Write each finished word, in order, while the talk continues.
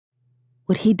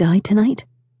Would he die tonight?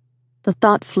 The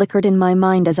thought flickered in my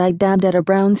mind as I dabbed at a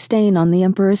brown stain on the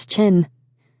Emperor's chin.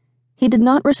 He did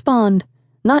not respond,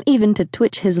 not even to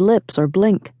twitch his lips or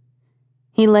blink.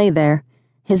 He lay there,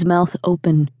 his mouth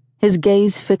open, his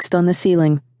gaze fixed on the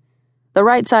ceiling. The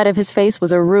right side of his face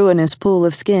was a ruinous pool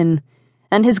of skin,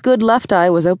 and his good left eye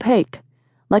was opaque,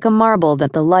 like a marble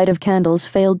that the light of candles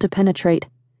failed to penetrate.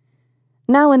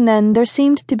 Now and then there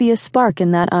seemed to be a spark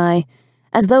in that eye,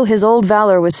 as though his old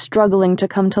valor was struggling to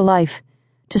come to life,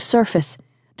 to surface,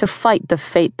 to fight the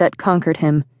fate that conquered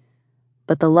him.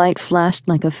 But the light flashed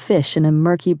like a fish in a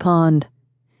murky pond.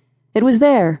 It was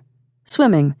there,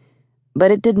 swimming,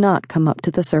 but it did not come up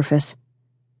to the surface,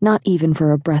 not even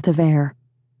for a breath of air.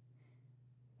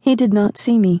 He did not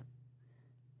see me.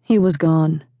 He was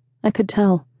gone, I could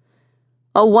tell.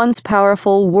 A once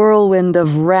powerful whirlwind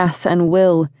of wrath and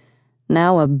will,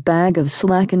 now a bag of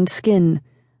slackened skin,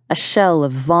 a shell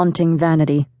of vaunting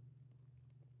vanity.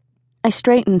 I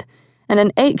straightened, and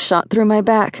an ache shot through my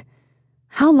back.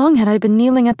 How long had I been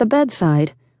kneeling at the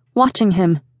bedside, watching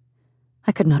him?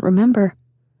 I could not remember.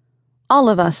 All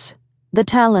of us, the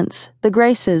talents, the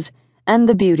graces, and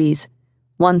the beauties,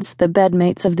 once the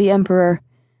bedmates of the Emperor,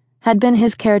 had been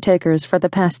his caretakers for the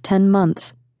past 10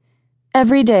 months.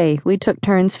 Every day we took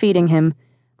turns feeding him,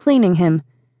 cleaning him,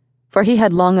 for he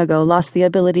had long ago lost the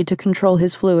ability to control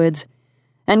his fluids,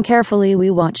 and carefully we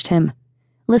watched him,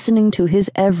 listening to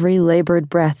his every labored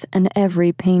breath and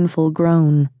every painful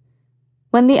groan.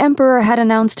 When the Emperor had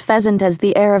announced Pheasant as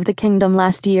the heir of the kingdom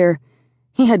last year,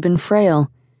 he had been frail,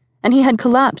 and he had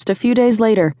collapsed a few days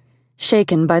later,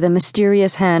 shaken by the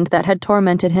mysterious hand that had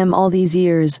tormented him all these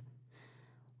years.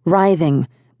 Writhing,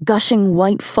 gushing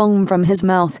white foam from his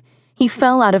mouth, he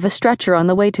fell out of a stretcher on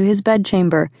the way to his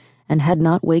bedchamber and had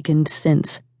not wakened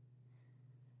since.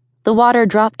 The water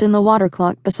dropped in the water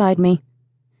clock beside me.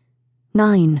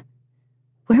 9.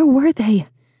 Where were they?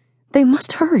 They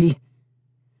must hurry.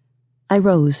 I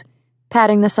rose,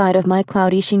 patting the side of my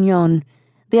cloudy chignon,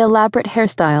 the elaborate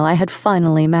hairstyle I had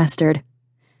finally mastered.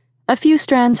 A few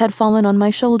strands had fallen on my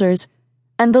shoulders,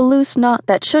 and the loose knot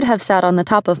that should have sat on the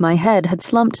top of my head had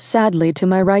slumped sadly to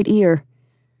my right ear.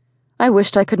 I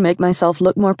wished I could make myself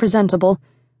look more presentable,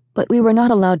 but we were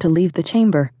not allowed to leave the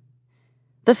chamber.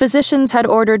 The physicians had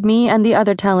ordered me and the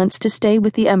other talents to stay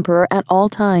with the Emperor at all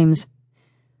times.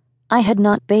 I had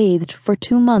not bathed for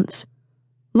 2 months,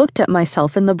 looked at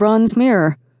myself in the bronze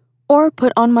mirror, or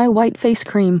put on my white face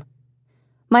cream.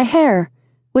 My hair,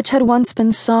 which had once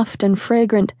been soft and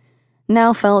fragrant,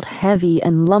 now felt heavy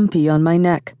and lumpy on my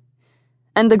neck,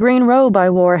 and the green robe I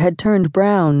wore had turned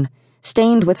brown,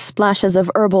 stained with splashes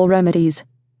of herbal remedies.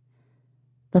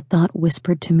 The thought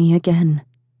whispered to me again.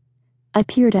 I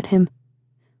peered at him.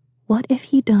 What if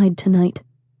he died tonight?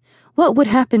 What would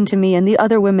happen to me and the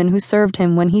other women who served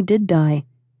him when he did die?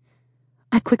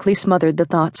 I quickly smothered the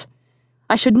thoughts.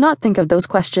 I should not think of those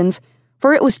questions,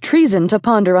 for it was treason to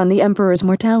ponder on the Emperor's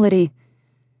mortality.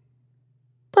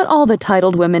 But all the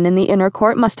titled women in the inner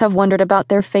court must have wondered about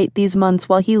their fate these months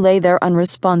while he lay there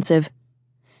unresponsive.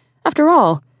 After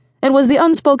all, it was the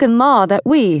unspoken law that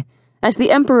we, as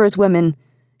the Emperor's women,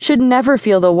 should never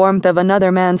feel the warmth of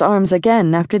another man's arms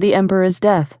again after the Emperor's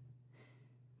death.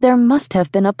 There must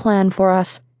have been a plan for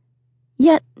us.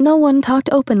 Yet no one talked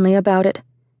openly about it,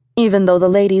 even though the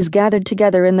ladies gathered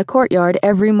together in the courtyard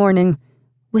every morning,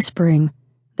 whispering,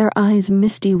 their eyes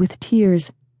misty with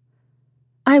tears.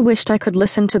 I wished I could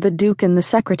listen to the Duke and the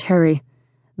Secretary,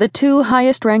 the 2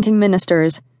 highest-ranking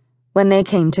ministers, when they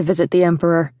came to visit the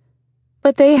Emperor.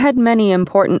 But they had many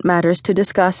important matters to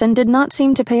discuss and did not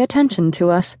seem to pay attention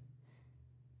to us.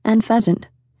 And Pheasant.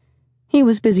 He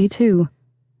was busy too,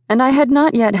 and I had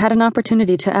not yet had an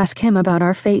opportunity to ask him about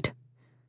our fate.